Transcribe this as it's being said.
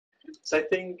So I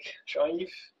think, Shaif,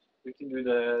 we can do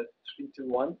the 3,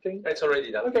 2, 1 thing. It's already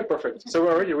done. Okay, perfect. So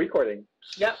we're already recording.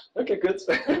 Yeah. Okay, good.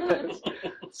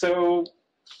 So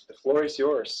the floor is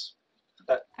yours.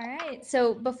 All right,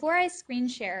 so before I screen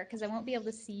share, because I won't be able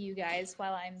to see you guys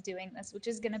while I'm doing this, which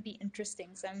is going to be interesting,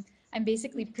 so I'm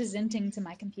basically presenting to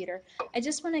my computer. I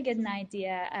just want to get an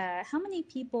idea, how many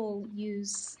people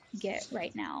use Git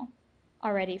right now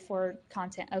already for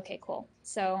content? Okay, cool.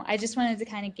 So I just wanted to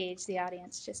kind of gauge the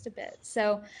audience just a bit.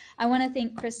 So I want to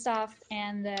thank Christoph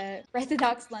and the Write the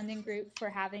Docs London group for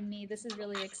having me. This is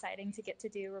really exciting to get to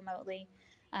do remotely.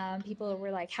 People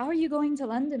were like, how are you going to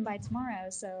London by tomorrow?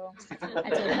 So I told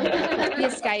them via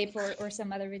Skype or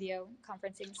some other video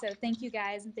conferencing. So thank you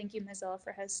guys, and thank you Mozilla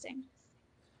for hosting.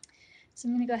 So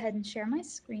I'm going to go ahead and share my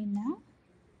screen now.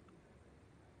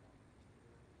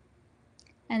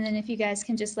 And then if you guys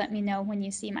can just let me know when you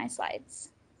see my slides.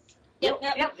 Yep.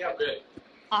 Good.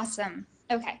 Awesome.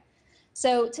 Okay.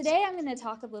 So today I'm going to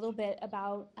talk a little bit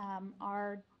about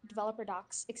our developer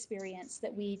docs experience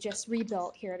that we just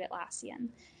rebuilt here at Atlassian,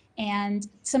 and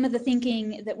some of the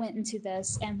thinking that went into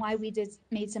this and why we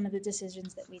made some of the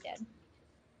decisions that we did.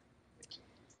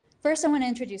 First, I want to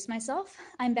introduce myself.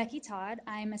 I'm BeckyTodd.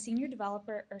 I'm a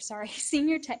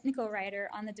senior technical writer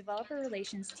on the developer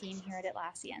relations team here at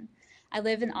Atlassian. I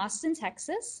live in Austin,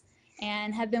 Texas,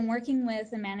 and have been working with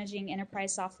and managing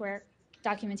enterprise software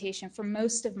documentation for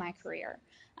most of my career.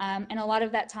 And a lot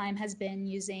of that time has been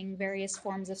using various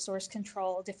forms of source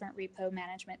control, different repo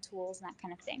management tools, and that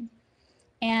kind of thing.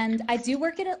 And I do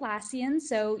work at Atlassian,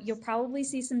 so you'll probably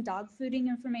see some dog fooding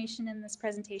information in this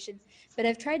presentation, but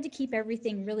I've tried to keep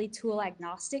everything really tool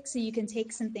agnostic so you can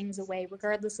take some things away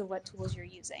regardless of what tools you're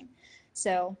using.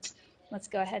 So let's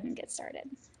go ahead and get started.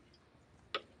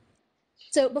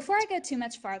 So before I go too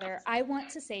much farther, I want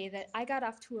to say that I got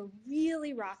off to a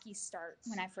really rocky start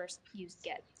when I first used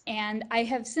Git. And I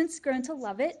have since grown to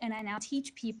love it, and I now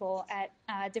teach people at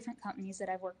different companies that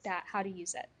I've worked at how to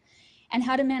use it and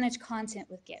how to manage content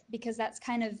with Git, because that's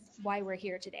kind of why we're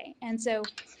here today. And so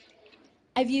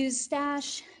I've used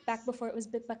Stash back before it was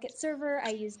Bitbucket Server.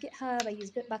 I use GitHub, I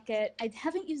use Bitbucket. I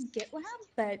haven't used GitLab,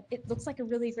 but it looks like a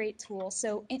really great tool.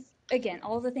 So again,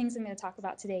 all of the things I'm going to talk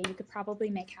about today, you could probably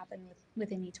make happen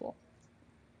with any tool.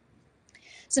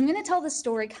 So I'm going to tell the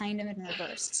story kind of in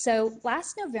reverse. So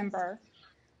last November,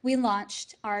 we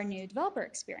launched our new developer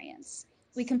experience.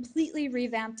 We completely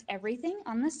revamped everything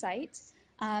on the site,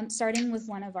 starting with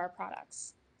one of our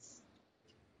products.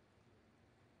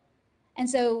 And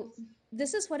so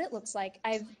this is what it looks like.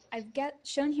 I've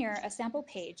shown here a sample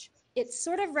page. It's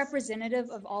sort of representative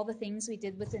of all the things we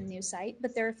did with the new site,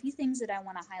 but there are a few things that I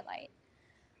want to highlight.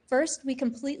 First, we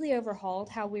completely overhauled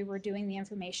how we were doing the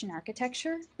information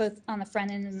architecture, both on the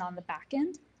front end and on the back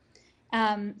end,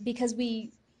 because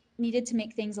we needed to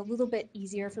make things a little bit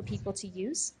easier for people to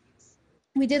use.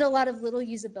 We did a lot of little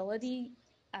usability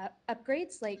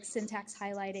upgrades, like syntax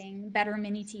highlighting, better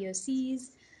mini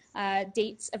TOCs,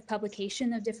 dates of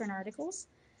publication of different articles.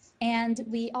 And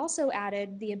we also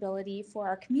added the ability for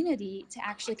our community to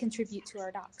actually contribute to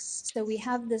our docs. So we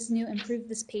have this new improve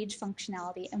this page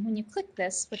functionality. And when you click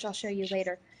this, which I'll show you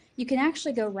later, you can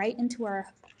actually go right into our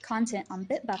content on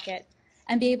Bitbucket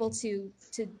and be able to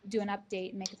do an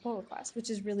update and make a pull request, which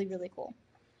is really, really cool.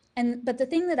 But the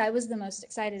thing that I was the most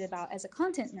excited about as a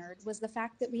content nerd was the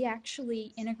fact that we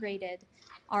actually integrated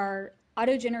our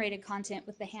auto-generated content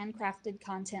with the handcrafted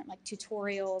content like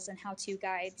tutorials and how-to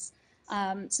guides,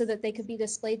 so that they could be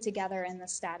displayed together in the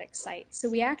static site. So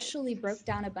we actually broke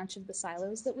down a bunch of the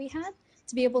silos that we had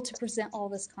to be able to present all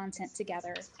this content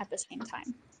together at the same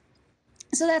time.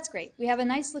 So that's great. We have a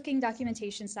nice looking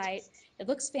documentation site. It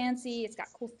looks fancy. It's got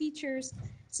cool features.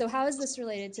 So how is this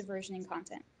related to versioning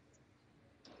content?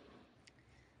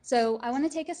 So I want to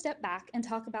take a step back and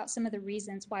talk about some of the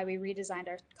reasons why we redesigned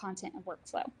our content and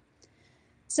workflow.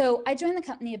 So I joined the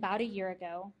company about a year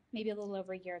ago, maybe a little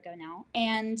over a year ago now,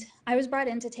 and I was brought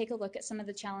in to take a look at some of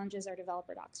the challenges our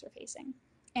developer docs were facing.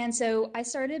 And so I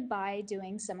started by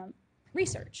doing some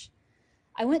research.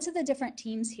 I went to the different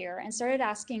teams here and started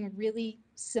asking really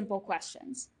simple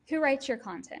questions. Who writes your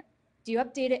content? Do you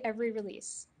update it every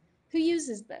release? Who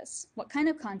uses this? What kind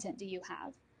of content do you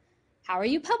have? How are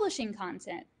you publishing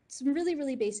content? Some really,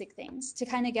 really basic things to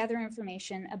kind of gather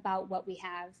information about what we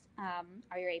have.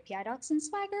 Are your API docs in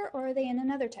Swagger, or are they in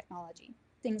another technology?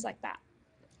 Things like that.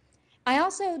 I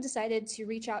also decided to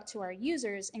reach out to our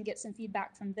users and get some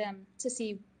feedback from them to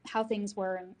see how things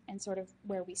were and sort of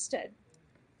where we stood.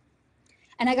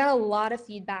 And I got a lot of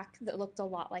feedback that looked a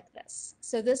lot like this.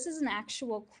 So this is an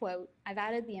actual quote. I've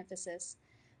added the emphasis.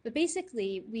 But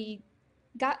basically, we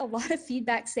got a lot of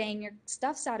feedback saying your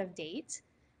stuff's out of date.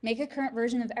 make a current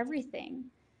version of everything.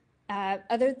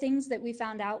 Other things that we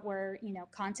found out were,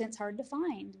 content's hard to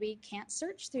find. We can't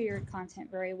search through your content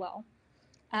very well.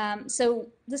 So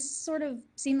this sort of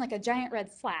seemed like a giant red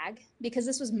flag because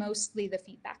this was mostly the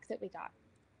feedback that we got.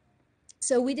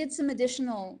 So we did some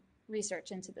additional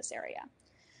research into this area.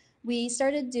 We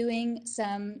started doing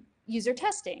some user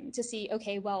testing to see,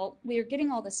 okay, well, we're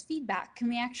getting all this feedback. Can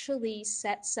we actually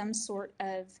set some sort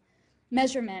of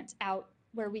measurement out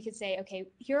where we could say, okay,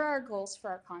 here are our goals for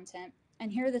our content,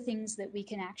 and here are the things that we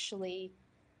can actually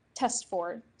test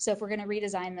for. So if we're going to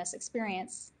redesign this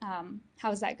experience,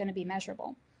 how is that going to be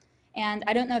measurable? And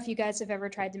I don't know if you guys have ever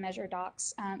tried to measure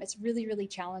docs. It's really, really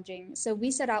challenging. So we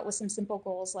set out with some simple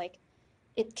goals, like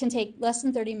it can take less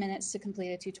than 30 minutes to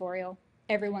complete a tutorial.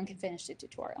 Everyone can finish the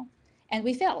tutorial. And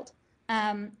we failed.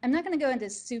 I'm not going to go into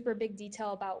super big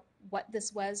detail about what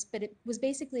this was, but it was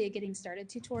basically a getting started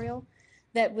tutorial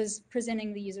that was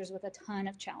presenting the users with a ton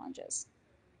of challenges.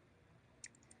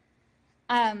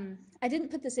 I didn't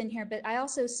put this in here, but I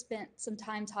also spent some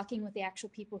time talking with the actual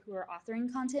people who are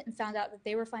authoring content and found out that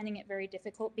they were finding it very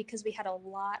difficult because we had a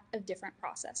lot of different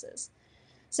processes.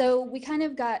 So we kind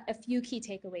of got a few key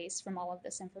takeaways from all of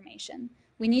this information.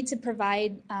 We need to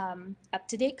provide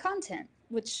up-to-date content,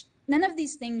 which none of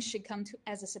these things should come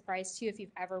as a surprise to you if you've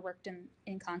ever worked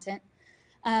in content.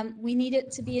 We need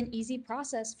it to be an easy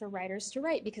process for writers to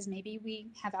write because maybe we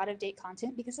have out-of-date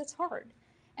content because it's hard.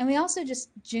 And we also just,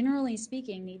 generally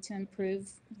speaking, need to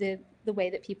improve the way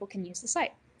that people can use the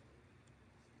site.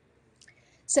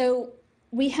 So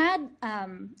we had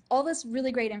all this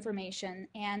really great information,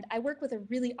 and I work with a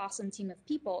really awesome team of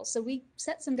people. So we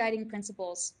set some guiding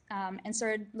principles and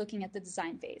started looking at the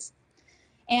design phase.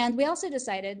 And we also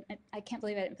decided, I can't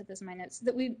believe I didn't put this in my notes,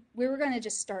 that we were going to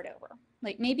just start over.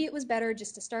 Like maybe it was better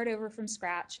just to start over from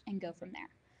scratch and go from there.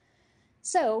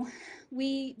 So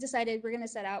we decided we're going to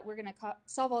set out, we're going to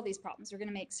solve all these problems. We're going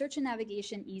to make search and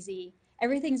navigation easy.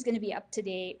 Everything's going to be up to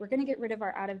date. We're going to get rid of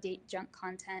our out-of-date junk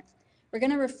content. We're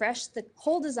going to refresh the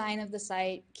whole design of the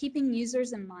site, keeping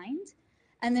users in mind,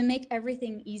 and then make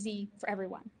everything easy for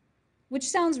everyone, which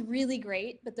sounds really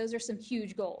great, but those are some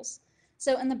huge goals.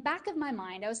 So in the back of my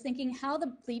mind, I was thinking, how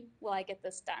the bleep will I get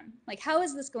this done? Like, how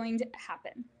is this going to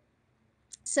happen?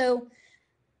 So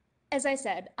as I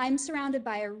said, I'm surrounded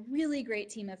by a really great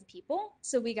team of people,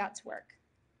 so we got to work.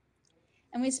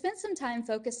 And we spent some time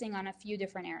focusing on a few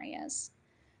different areas.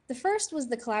 The first was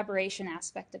the collaboration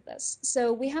aspect of this.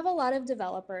 So we have a lot of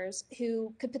developers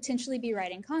who could potentially be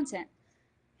writing content.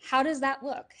 How does that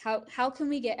look? How can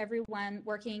we get everyone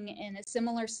working in a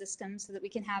similar system so that we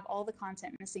can have all the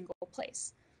content in a single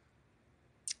place?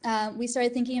 We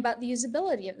started thinking about the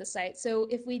usability of the site. So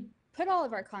if we put all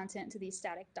of our content to these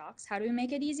static docs, how do we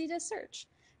make it easy to search?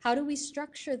 How do we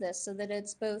structure this so that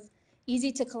it's both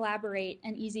easy to collaborate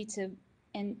and easy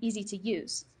to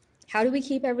use? How do we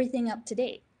keep everything up to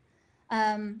date?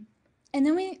 And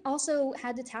then we also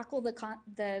had to tackle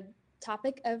the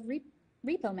topic of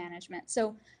repo management.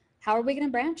 So how are we going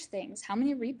to branch things? How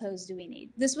many repos do we need?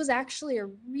 This was actually a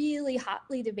really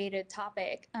hotly debated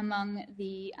topic among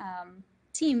the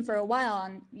team for a while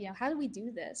on, how do we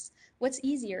do this? What's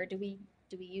easier? Do we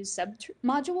use sub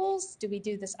modules? Do we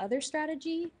do this other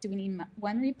strategy? Do we need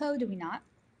one repo? Do we not?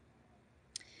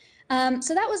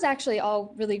 So that was actually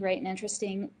all really great and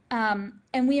interesting.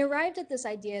 And we arrived at this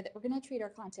idea that we're going to treat our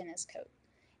content as code.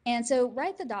 And so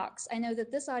write the docs. I know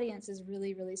that this audience is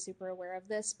really, really super aware of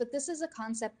this, but this is a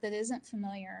concept that isn't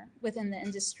familiar within the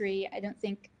industry. I don't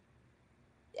think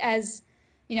as,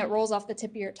 it rolls off the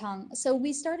tip of your tongue. So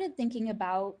we started thinking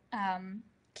about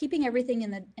keeping everything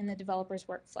in the developer's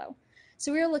workflow.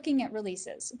 So we were looking at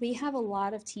releases. We have a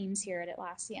lot of teams here at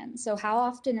Atlassian. So how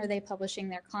often are they publishing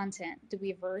their content? Do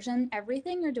we version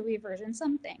everything or do we version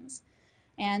some things?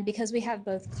 And because we have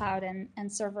both cloud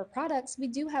and server products, we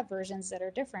do have versions that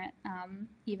are different,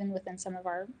 even within some of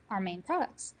our main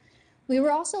products. We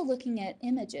were also looking at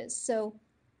images. So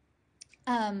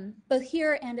both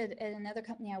here and at another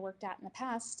company I worked at in the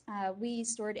past, we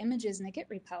stored images in a Git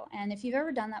repo. And if you've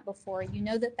ever done that before, you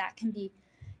know that that can be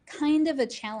kind of a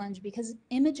challenge because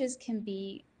images can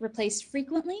be replaced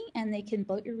frequently and they can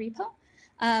bloat your repo.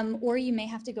 Or you may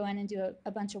have to go in and do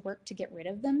a bunch of work to get rid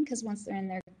of them because once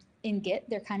they're in Git,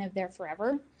 they're kind of there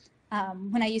forever.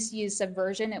 When I used to use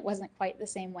Subversion, it wasn't quite the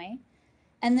same way.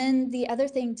 And then the other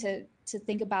thing to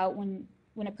think about when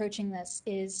approaching this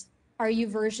is, are you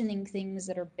versioning things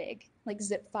that are big, like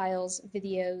zip files,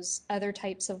 videos, other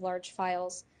types of large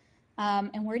files?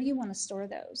 And where do you want to store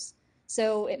those?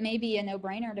 So it may be a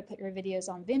no-brainer to put your videos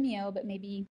on Vimeo, but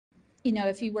maybe you know,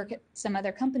 if you work at some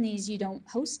other companies, you don't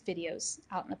host videos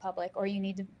out in the public, or you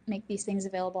need to make these things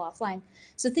available offline.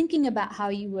 So thinking about how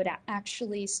you would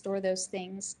actually store those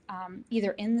things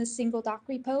either in the single doc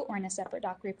repo or in a separate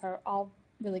doc repo are all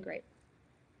really great.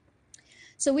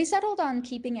 So we settled on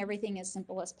keeping everything as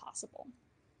simple as possible.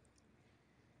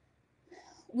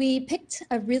 We picked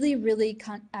a really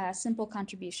simple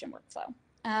contribution workflow.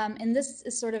 And this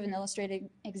is sort of an illustrated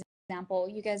example.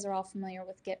 You guys are all familiar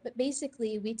with Git, but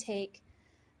basically we take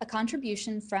a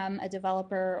contribution from a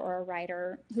developer or a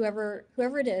writer, whoever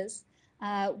it is.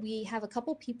 We have a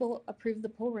couple people approve the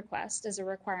pull request as a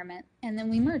requirement, and then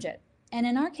we merge it. And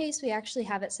in our case, we actually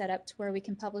have it set up to where we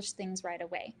can publish things right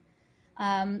away.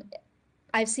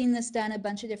 I've seen this done a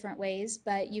bunch of different ways,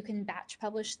 but you can batch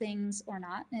publish things or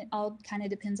not. It all kind of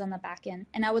depends on the back end.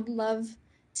 And I would love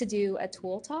to do a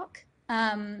tool talk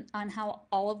on how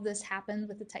all of this happened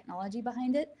with the technology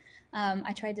behind it.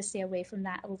 I tried to stay away from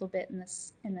that a little bit in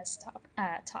this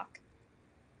talk.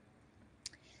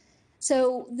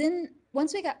 So then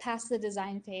once we got past the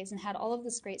design phase and had all of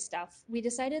this great stuff, we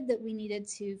decided that we needed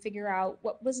to figure out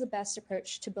what was the best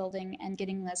approach to building and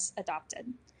getting this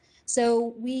adopted.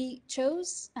 So we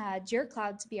chose Jira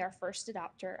Cloud to be our first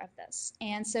adopter of this.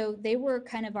 And so they were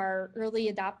kind of our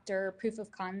early adopter proof of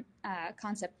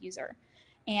concept user.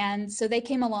 And so they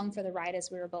came along for the ride as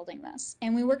we were building this.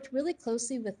 And we worked really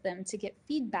closely with them to get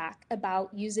feedback about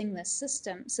using this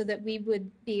system so that we would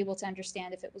be able to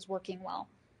understand if it was working well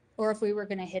or if we were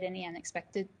going to hit any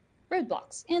unexpected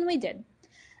roadblocks. And we did.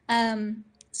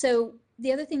 So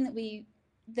the other thing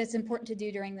that's important to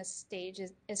do during this stage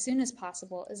is, as soon as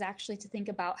possible, is actually to think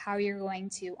about how you're going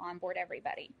to onboard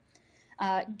everybody.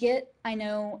 Git, I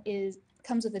know,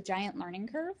 comes with a giant learning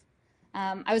curve.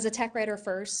 I was a tech writer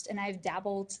first, and I've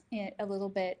dabbled a little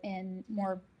bit in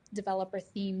more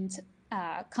developer-themed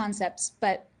concepts,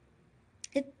 but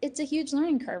it's a huge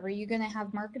learning curve. Are you going to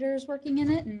have marketers working in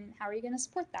it, and how are you going to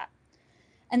support that?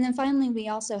 And then finally, we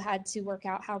also had to work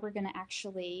out how we're going to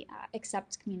actually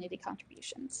accept community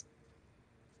contributions.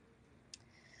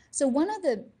 So one of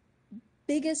the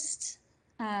biggest,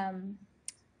 how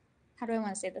do I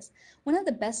want to say this? One of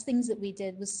the best things that we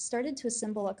did was started to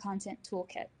assemble a content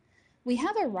toolkit. We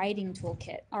have a writing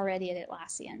toolkit already at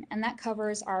Atlassian, and that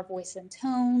covers our voice and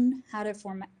tone, how to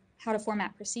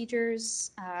format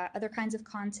procedures, other kinds of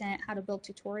content, how to build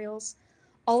tutorials,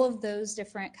 all of those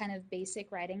different kind of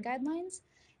basic writing guidelines.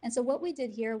 And so what we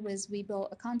did here was we built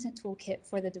a content toolkit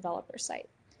for the developer site.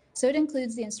 So it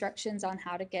includes the instructions on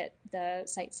how to get the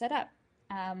site set up,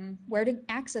 where to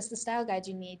access the style guides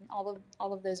you need, all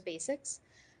of those basics.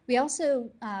 We also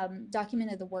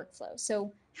documented the workflow.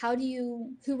 So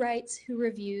who writes, who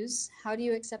reviews, how do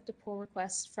you accept a pull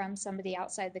request from somebody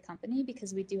outside the company,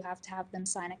 because we do have to have them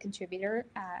sign a contributor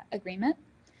agreement.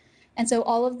 And so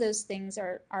all of those things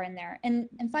are in there. And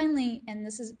finally, and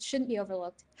shouldn't be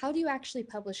overlooked, how do you actually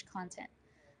publish content?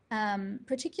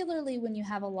 Particularly when you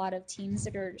have a lot of teams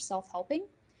that are self-helping,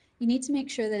 you need to make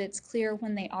sure that it's clear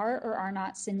when they are or are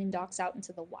not sending docs out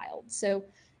into the wild. So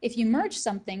if you merge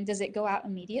something, does it go out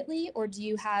immediately, or do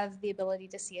you have the ability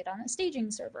to see it on a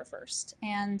staging server first,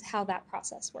 and how that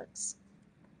process works?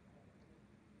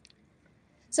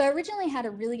 So I originally had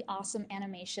a really awesome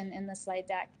animation in the slide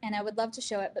deck, and I would love to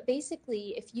show it, but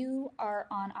basically if you are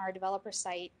on our developer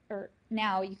site, or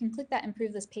now, you can click that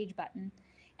Improve This Page button.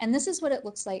 And this is what it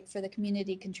looks like for the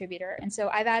community contributor. And so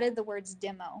I've added the words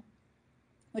demo,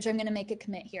 which I'm going to make a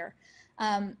commit here.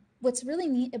 What's really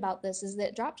neat about this is that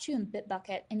it drops you in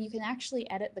Bitbucket, and you can actually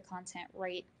edit the content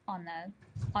right on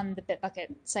the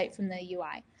Bitbucket site from the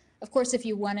UI. Of course, if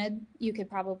you wanted, you could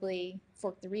probably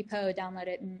fork the repo, download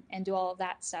it, and do all of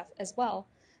that stuff as well.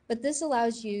 But this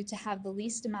allows you to have the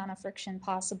least amount of friction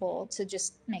possible to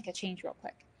just make a change real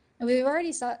quick. And we've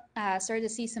already started to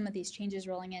see some of these changes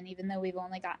rolling in, even though we've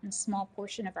only gotten a small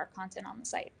portion of our content on the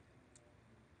site.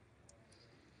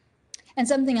 And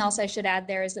something else I should add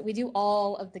there is that we do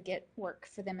all of the Git work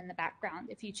for them in the background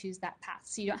if you choose that path,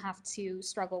 so you don't have to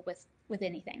struggle with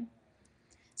anything.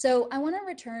 So I want to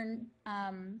return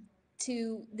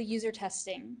to the user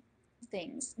testing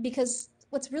things, because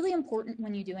what's really important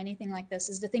when you do anything like this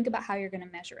is to think about how you're going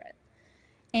to measure it.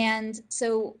 And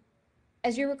so,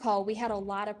 as you recall, we had a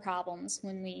lot of problems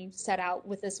when we set out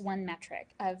with this one metric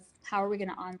of how are we going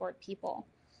to onboard people.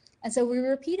 And so we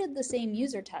repeated the same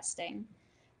user testing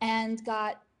and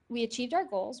we achieved our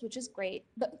goals, which is great,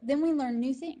 but then we learned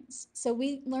new things. So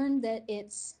we learned that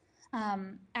it's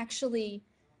actually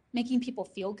making people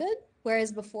feel good,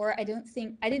 whereas before I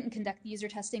didn't conduct the user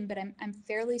testing, but I'm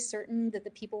fairly certain that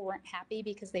the people weren't happy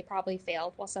because they probably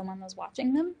failed while someone was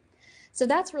watching them. So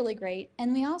that's really great.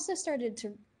 And we also started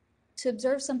to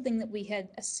observe something that we had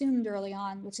assumed early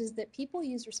on, which is that people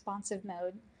use responsive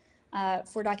mode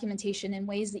for documentation in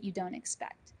ways that you don't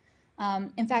expect.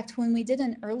 In fact, when we did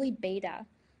an early beta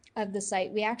of the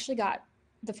site, we actually got,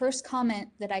 the first comment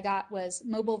that I got was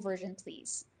mobile version,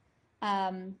 please,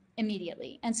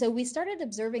 immediately. And so we started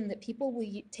observing that people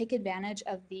will take advantage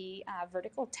of the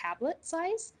vertical tablet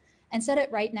size and set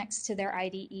it right next to their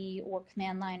IDE or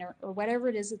command line or whatever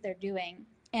it is that they're doing.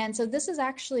 And so this is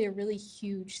actually a really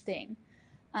huge thing.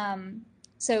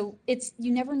 So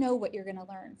you never know what you're going to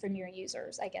learn from your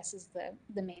users, I guess, is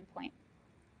the main point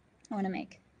I want to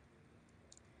make.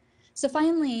 So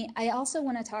finally, I also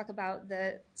want to talk about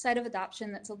the side of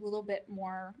adoption that's a little bit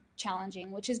more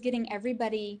challenging, which is getting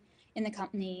everybody in the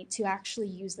company to actually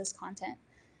use this content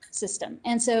system.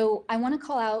 And so I want to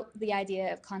call out the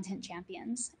idea of content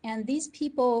champions. And these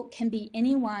people can be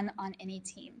anyone on any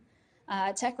team.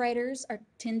 Tech writers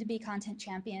tend to be content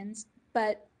champions,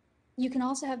 but you can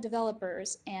also have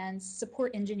developers and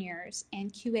support engineers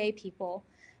and QA people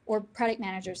or product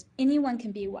managers. Anyone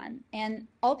can be one. And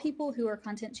all people who are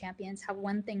content champions have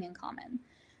one thing in common.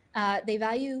 They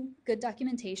value good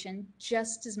documentation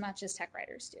just as much as tech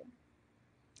writers do.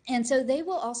 And so they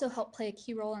will also help play a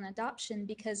key role in adoption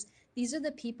because these are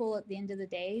the people at the end of the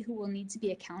day who will need to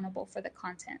be accountable for the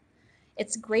content.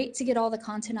 It's great to get all the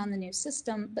content on the new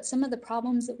system, but some of the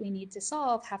problems that we need to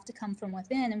solve have to come from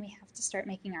within, and we have to start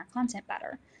making our content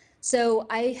better. So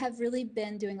I have really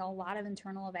been doing a lot of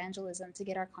internal evangelism to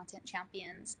get our content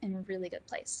champions in a really good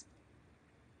place.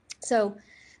 So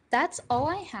that's all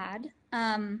I had.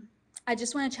 I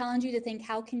just want to challenge you to think,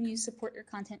 how can you support your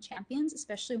content champions,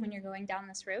 especially when you're going down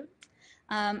this road?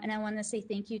 And I want to say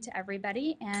thank you to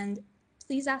everybody, and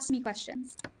please ask me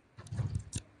questions.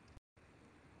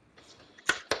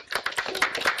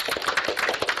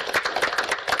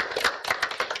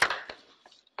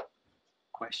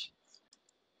 Questions?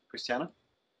 Christiana?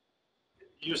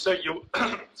 You said you,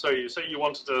 sorry, you said you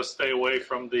wanted to stay away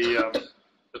from the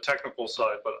technical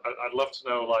side, but I'd love to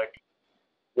know, like,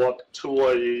 what tool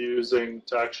are you using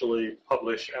to actually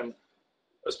publish, and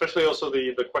especially also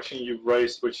the question you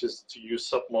raised, which is to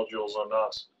use submodules or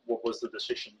not. What was the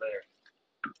decision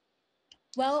there?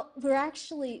 Well, we're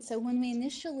actually, so when we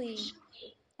initially,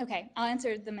 okay, I'll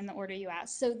answer them in the order you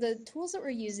asked. So the tools that we're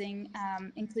using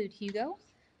include Hugo,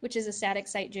 which is a static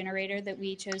site generator that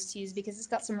we chose to use because it's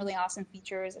got some really awesome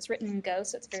features. It's written in Go,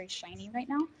 so it's very shiny right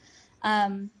now.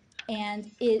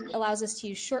 And it allows us to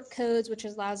use short codes, which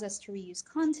allows us to reuse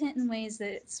content in ways that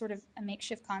it's sort of a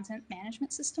makeshift content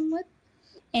management system would.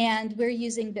 And we're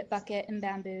using Bitbucket and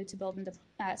Bamboo to build and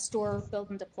store,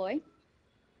 build, and deploy. And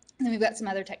then we've got some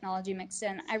other technology mixed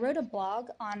in. I wrote a blog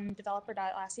on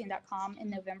developer.Atlassian.com in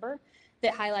November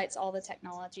that highlights all the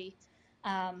technology,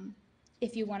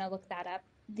 if you want to look that up.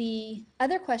 The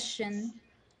other question,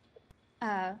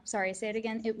 sorry, say it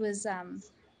again. It was...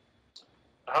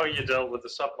 how you dealt with the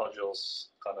submodules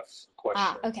kind of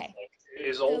question. Okay. Like,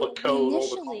 is all the code, all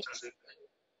the content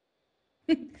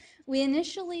in there? We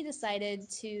initially decided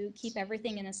to keep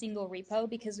everything in a single repo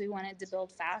because we wanted to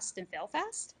build fast and fail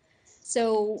fast.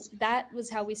 So that was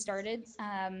how we started.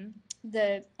 And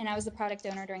I was the product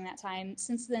owner during that time.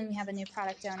 Since then, we have a new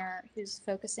product owner who's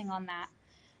focusing on that.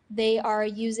 They are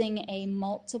using a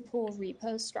multiple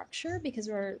repo structure because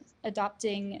we're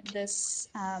adopting this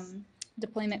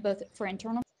deployment both for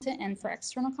internal content and for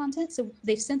external content. So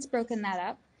they've since broken that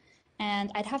up.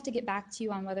 And I'd have to get back to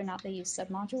you on whether or not they use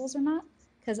submodules or not,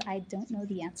 because I don't know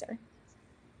the answer.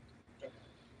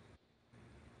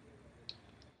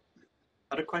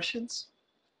 Other questions?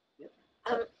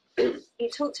 You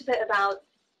talked a bit about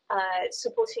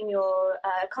supporting your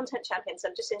content champions.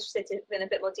 I'm just interested in a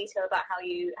bit more detail about how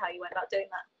you went about doing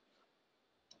that.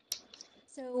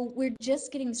 So we're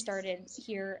just getting started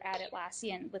here at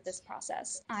Atlassian with this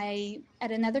process.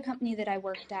 At another company that I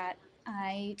worked at,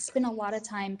 I spent a lot of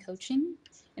time coaching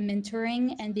and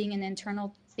mentoring and being an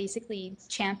internal, basically,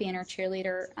 champion or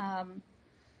cheerleader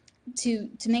to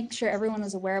make sure everyone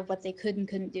was aware of what they could and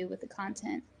couldn't do with the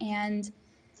content. And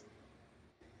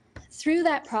through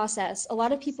that process, a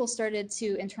lot of people started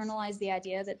to internalize the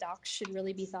idea that docs should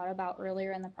really be thought about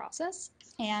earlier in the process.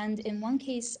 And in one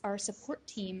case, our support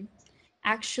team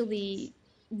actually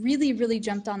really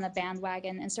jumped on the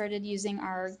bandwagon and started using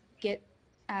our Git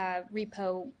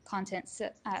repo content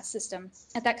system.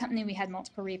 At that company, we had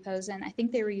multiple repos, and I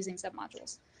think they were using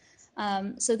submodules.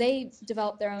 So they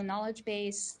developed their own knowledge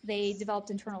base. They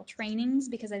developed internal trainings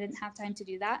because I didn't have time to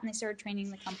do that, and they started training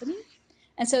the company.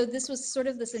 And so this was sort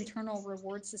of this internal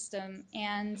reward system,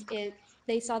 and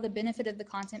they saw the benefit of the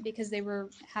content because they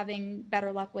were having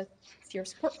better luck with fewer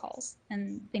support calls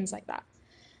and things like that.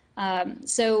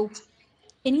 So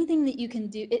anything that you can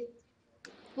do,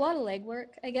 a lot of legwork,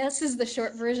 I guess, is the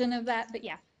short version of that, but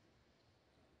yeah.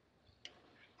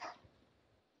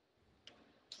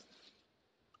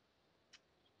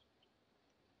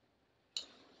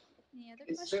 Any other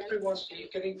questions? Are you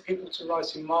getting people to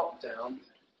write in Markdown,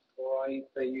 or are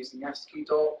they using ASCII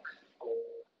doc, or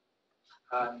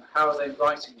how are they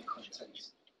writing the content?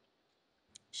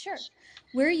 Sure.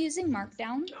 We're using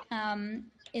Markdown.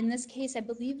 In this case, I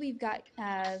believe we've got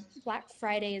Black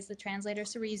Friday as the translator,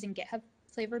 so we're using GitHub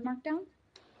flavored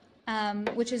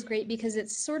Markdown, which is great because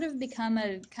it's sort of become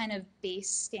a kind of base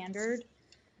standard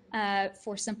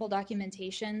for simple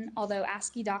documentation, although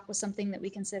ASCII doc was something that we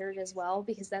considered as well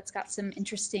because that's got some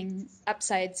interesting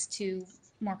upsides to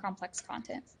more complex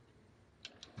content.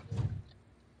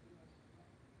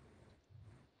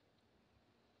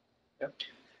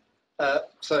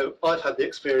 So I've had the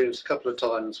experience a couple of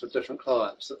times with different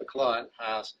clients that the client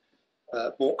has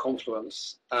bought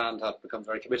Confluence and have become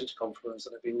very committed to Confluence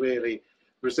and have been really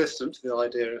resistant to the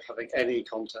idea of having any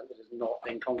content that is not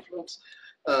in Confluence.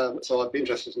 So I'd be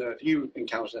interested to know if you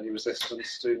encountered any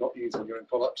resistance to not using your own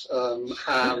product and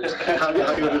how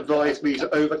you would advise me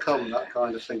to overcome that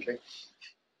kind of thinking.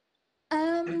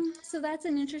 So that's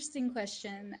an interesting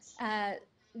question.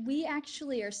 We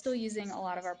actually are still using a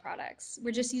lot of our products.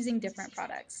 We're just using different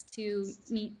products to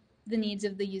meet the needs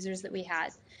of the users that we had.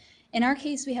 In our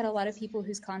case, we had a lot of people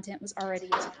whose content was already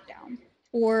in Markdown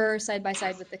or side by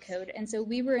side with the code. And so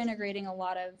we were integrating a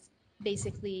lot of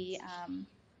basically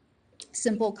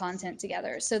simple content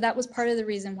together. So that was part of the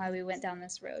reason why we went down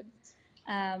this road.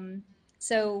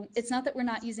 So it's not that we're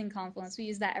not using Confluence. We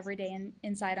use that every day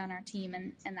inside on our team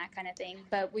and that kind of thing.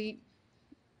 But we're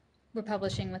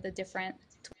publishing with a different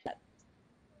toolset.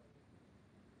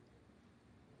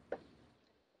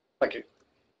 Thank you.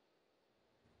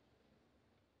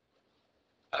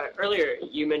 Earlier,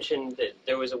 you mentioned that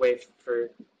there was a way for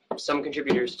some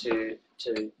contributors to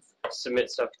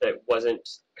submit stuff that wasn't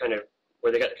kind of,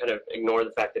 where they got to kind of ignore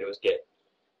the fact that it was Git.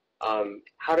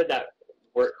 How did that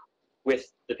work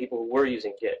with the people who were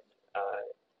using Git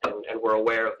and were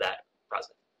aware of that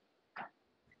process?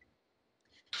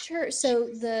 Sure. So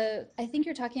I think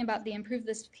you're talking about the Improve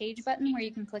This Page button where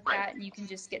you can click that and you can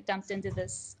just get dumped into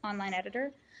this online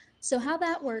editor. So how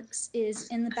that works is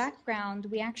in the background,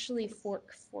 we actually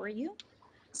fork for you.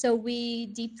 So we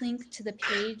deep link to the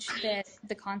page that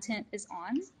the content is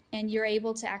on, and you're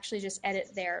able to actually just edit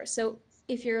there. So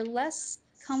if you're less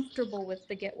comfortable with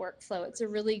the Git workflow, it's a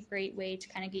really great way to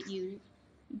kind of get you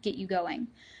going.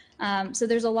 So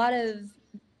there's a lot of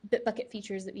Bitbucket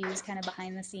features that we use kind of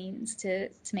behind the scenes to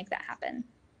make that happen.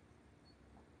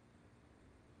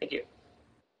 Thank you.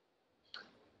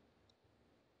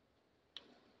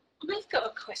 I've got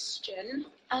a question.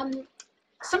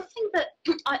 Something that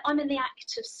I'm in the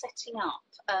act of setting up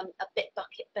a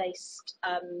Bitbucket-based,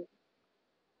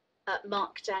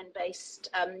 Markdown-based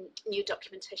new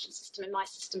documentation system in my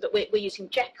system, but we're using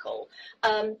Jekyll.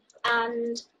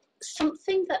 And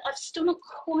something that I've still not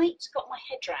quite got my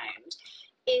head around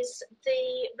is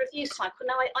the review cycle.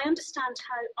 Now, I understand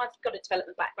how, I've got a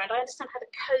development background, I understand how the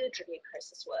code review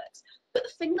process works, but the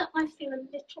thing that I feel a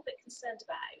little bit concerned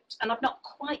about, and I've not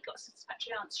quite got a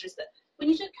satisfactory answer, is that when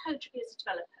you do a code review as a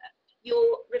developer,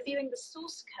 you're reviewing the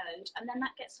source code, and then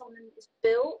that gets on and is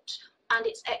built, and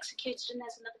it's executed, and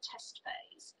there's another test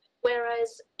phase.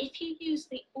 Whereas if you use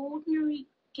the ordinary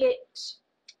Git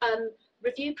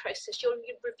review process, you're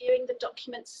reviewing the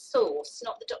document source,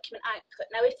 not the document output.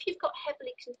 Now, if you've got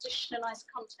heavily conditionalized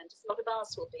content, as a lot of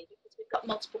ours will be, because we've got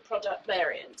multiple product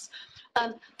variants,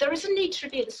 there is a need to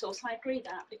review the source. I agree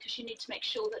that, because you need to make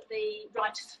sure that the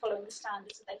writers are following the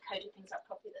standards, that they've coded things up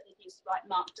properly, that they've used the right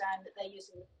markdown, that they're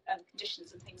using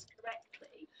conditions and things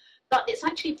correctly. But it's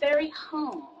actually very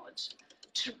hard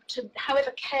to,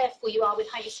 however careful you are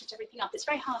with how you set everything up, it's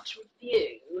very hard to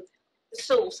review the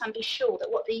source and be sure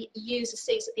that what the user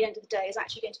sees at the end of the day is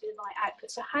actually going to be the right output.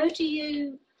 So how do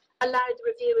you allow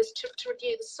the reviewers to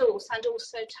review the source, and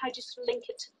also how do you sort of link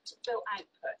it to built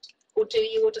output? Or do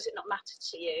you, or does it not matter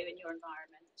to you in your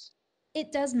environment?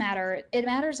 It does matter. It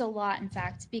matters a lot, in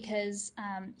fact, because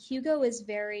Hugo is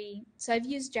very, so I've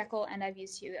used Jekyll and I've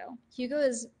used Hugo. Hugo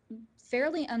is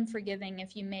fairly unforgiving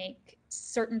if you make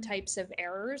certain types of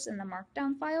errors in the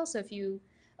markdown file. So if you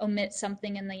omit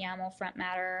something in the YAML front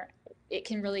matter, it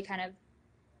can really kind of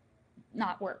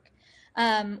not work.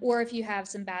 Or if you have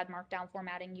some bad markdown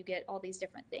formatting, you get all these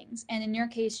different things. And in your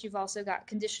case, you've also got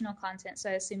conditional content, so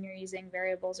I assume you're using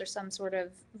variables or some sort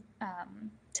of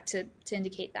to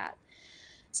indicate that.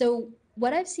 So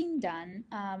what I've seen done,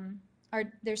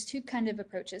 there's two kind of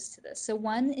approaches to this. So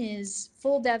one is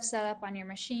full dev setup on your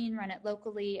machine, run it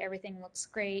locally, everything looks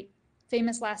great.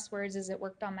 Famous last words is it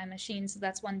worked on my machine, so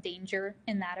that's one danger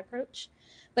in that approach.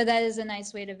 But that is a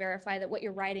nice way to verify that what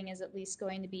you're writing is at least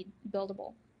going to be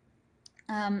buildable.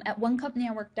 At one company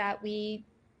I worked at, we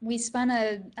spun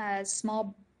a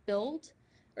small build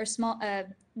or small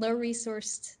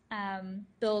low-resourced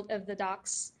build of the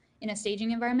docs in a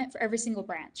staging environment for every single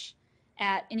branch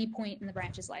at any point in the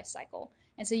branch's life cycle.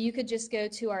 And so you could just go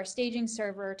to our staging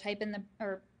server, type in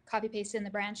or copy paste in the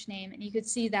branch name, and you could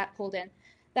see that pulled in.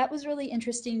 That was really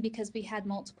interesting because we had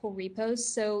multiple repos,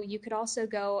 so you could also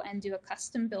go and do a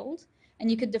custom build, and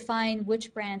you could define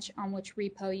which branch on which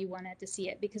repo you wanted to see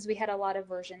it, because we had a lot of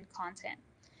version content.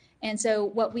 And so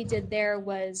what we did there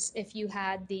was, if you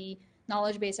had the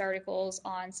knowledge base articles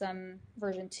on some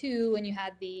version 2 and you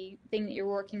had the thing that you're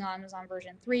working on was on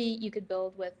version 3, you could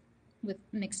build with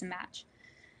mix and match.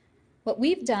 What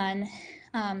we've done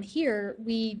here,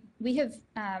 we have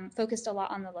focused a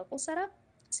lot on the local setup,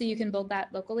 so you can build that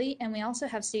locally, and we also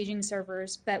have staging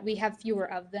servers, but we have fewer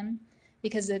of them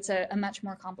because it's a much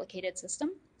more complicated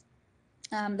system.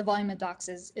 The volume of docs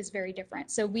is very different.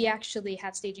 So we actually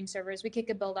have staging servers. We kick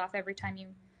a build off every time you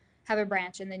have a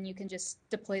branch, and then you can just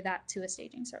deploy that to a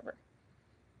staging server.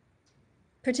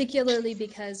 Particularly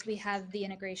because we have the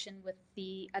integration with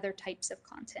the other types of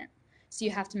content. So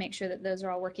you have to make sure that those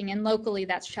are all working. And locally,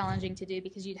 that's challenging to do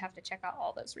because you'd have to check out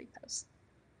all those repos.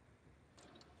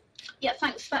 Yeah,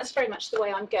 thanks. That's very much the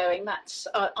way I'm going. That's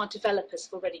our developers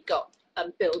have already got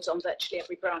builds on virtually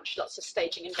every branch, lots of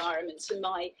staging environments, and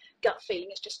my gut feeling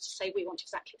is just to say we want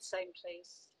exactly the same,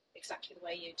 please, exactly the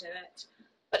way you do it.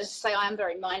 But as I say, I am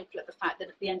very mindful of the fact that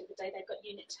at the end of the day, they've got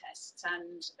unit tests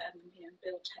and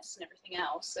build tests and everything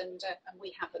else, and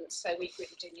we haven't. So we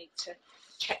really do need to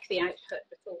check the output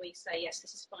before we say yes,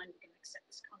 this is fine. We're going to accept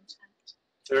this content.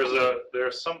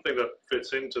 There's something that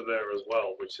fits into there as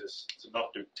well, which is to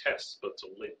not do tests but to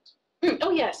lint.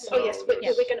 Oh yes, we're going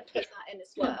to put that in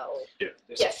as well. Yeah.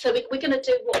 Yes, so we're going to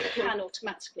do what we can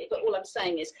automatically, but all I'm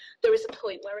saying is there is a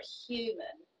point where a human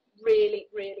really,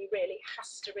 really, really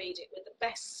has to read it with the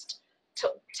best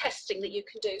testing that you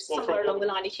can do. Somewhere along the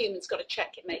line, a human's got to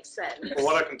check it makes sense. From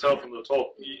what I can tell from the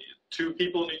talk, 2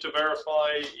 people need to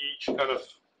verify each kind of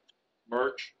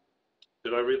merge.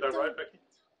 Did I read that right, Becky?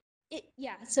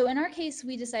 Yeah, so in our case,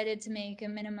 we decided to make a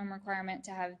minimum requirement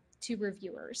to have 2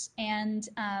 reviewers, and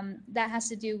that has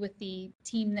to do with the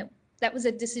team that was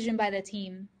a decision by the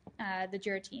team, the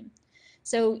Jira team.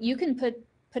 So you can put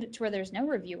it to where there's no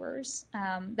reviewers.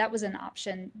 That was an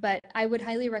option, but I would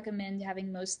highly recommend having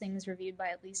most things reviewed by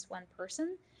at least 1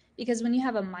 person, because when you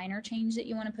have a minor change that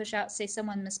you want to push out, say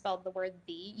someone misspelled the word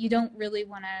 "the," you don't really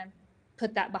want to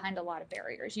put that behind a lot of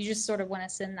barriers. You just sort of want to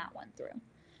send that one through.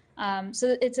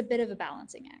 So it's a bit of a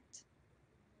balancing act.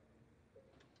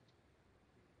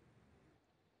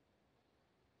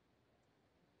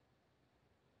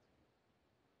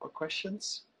 More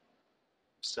questions?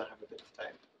 Still have a bit of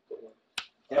time.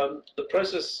 The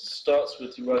process starts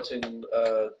with you writing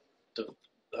the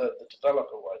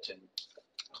developer writing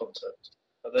content.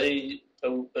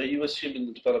 Are you assuming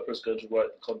the developer is going to write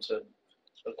the content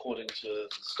according to the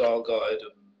style guide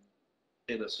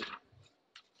and in a sort of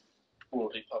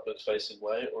broadly public-facing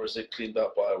way, or is it cleaned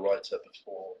up by a writer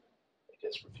before it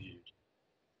gets reviewed?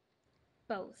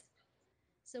 Both.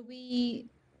 So we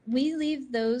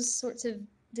leave those sorts of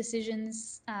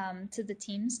decisions to the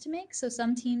teams to make. So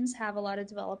some teams have a lot of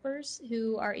developers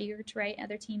who are eager to write.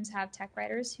 Other teams have tech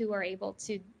writers who are able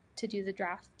to do the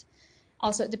draft.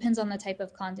 Also, it depends on the type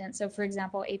of content. So for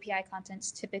example, API content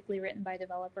is typically written by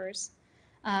developers.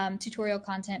 Tutorial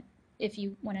content, if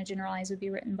you want to generalize, would be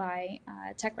written by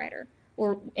a tech writer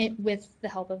or with the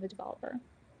help of a developer.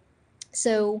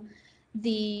 So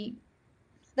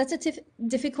that's a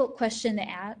difficult question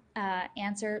to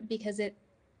answer because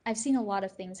I've seen a lot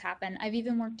of things happen. I've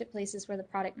even worked at places where the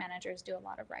product managers do a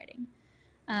lot of writing.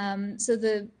 So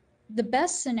the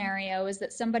best scenario is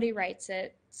that somebody writes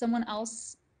it, someone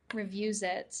else reviews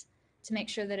it to make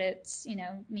sure that it's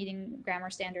meeting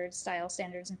grammar standards, style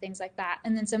standards, and things like that,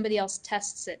 and then somebody else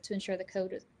tests it to ensure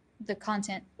the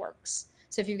content works.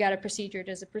 So if you've got a procedure,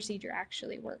 does the procedure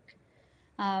actually work?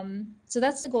 So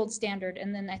that's the gold standard,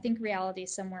 and then I think reality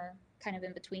is somewhere kind of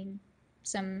in between,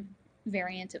 some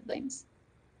variant of things.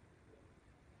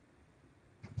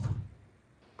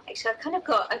 Actually, I've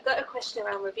got a question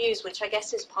around reviews, which I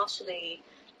guess is partially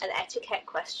an etiquette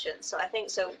question. So I think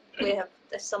we have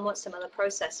a somewhat similar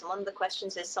process, and one of the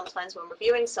questions is sometimes when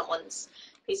reviewing someone's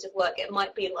piece of work, it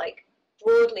might be like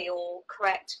broadly all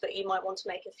correct, but you might want to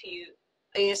make a few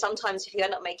You know, sometimes if you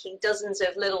end up making dozens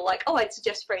of little, like, oh, I'd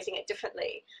suggest phrasing it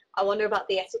differently, I wonder about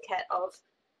the etiquette of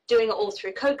doing it all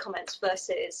through code comments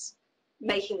versus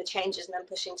making the changes and then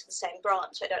pushing to the same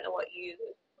branch. I don't know what you,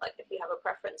 like, if you have a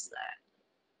preference there.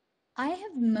 I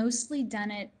have mostly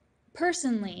done it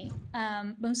personally,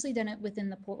 mostly done it within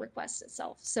the pull request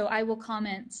itself. So I will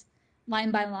comment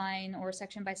line by line or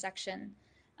section by section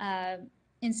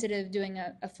instead of doing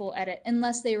a full edit,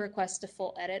 unless they request a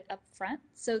full edit up front.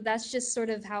 So that's just sort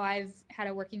of how I've had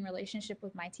a working relationship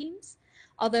with my teams.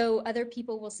 Although other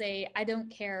people will say, I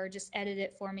don't care, just edit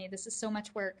it for me. This is so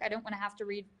much work. I don't want to have to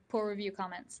read pull review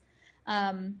comments.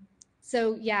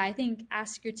 So yeah, I think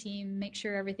ask your team, make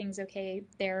sure everything's okay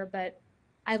there, but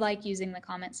I like using the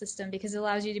comment system because it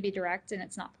allows you to be direct and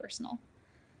it's not personal.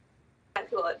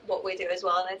 Exactly what we do as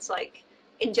well, and it's like,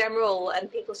 in general,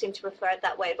 and people seem to prefer it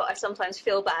that way, but I sometimes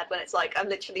feel bad when it's like I'm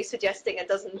literally suggesting a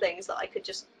dozen things that I could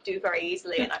just do very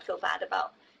easily, and I feel bad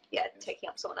about, yeah, taking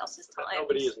up someone else's time.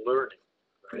 Nobody is learning.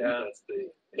 Right? Yeah. That's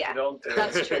the, Yeah, don't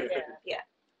that's true. Yeah.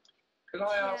 Can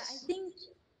I Yeah, ask? I think,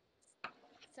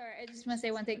 sorry, I just want to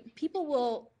say one thing.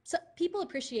 People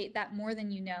appreciate that more than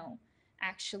you know,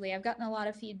 actually. I've gotten a lot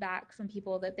of feedback from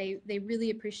people that they really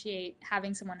appreciate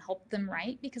having someone help them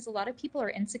write, because a lot of people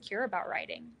are insecure about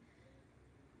writing.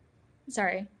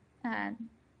 Sorry. Glad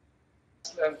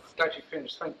you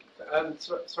finished. Thank you.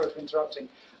 Sorry for interrupting.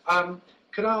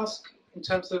 Could I ask, in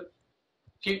terms of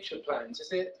future plans,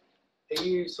 are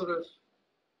you sort of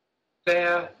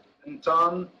there and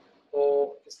done,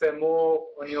 or is there more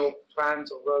on your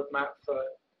plans or roadmap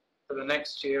for the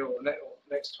next year or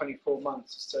next 24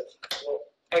 months as to what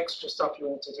extra stuff you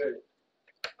want to do?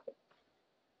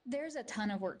 There's a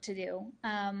ton of work to do.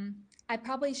 I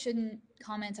probably shouldn't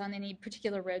comment on any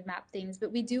particular roadmap things,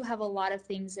 but we do have a lot of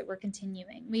things that we're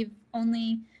continuing. We've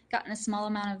only gotten a small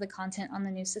amount of the content on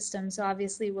the new system, so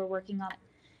obviously we're working on it.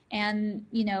 And,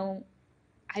 you know,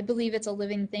 I believe it's a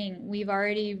living thing. We've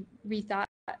already rethought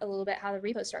a little bit how the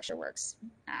repo structure works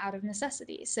out of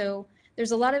necessity. So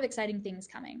there's a lot of exciting things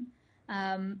coming,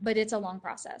 but it's a long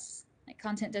process. Like,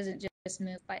 content doesn't just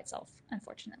move by itself,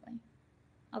 unfortunately,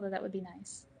 although that would be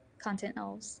nice. Content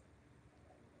elves.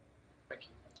 Thank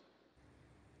you.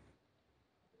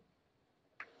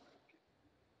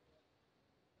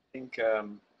 I think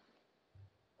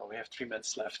well, we have 3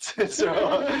 minutes left, so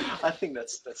I think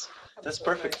that's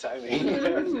perfect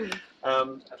timing.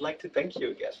 I'd like to thank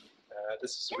you again.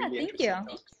 This is really interesting.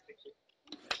 Thank you.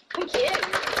 Thank you.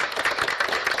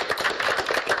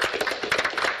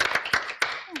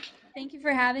 Thank you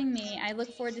for having me. I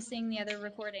look forward to seeing the other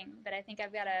recording, but I think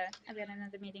I've got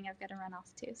another meeting I've got to run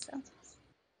off to. So.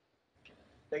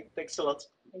 Thanks a lot.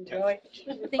 Enjoy.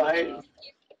 Thank Bye. you.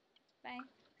 Bye.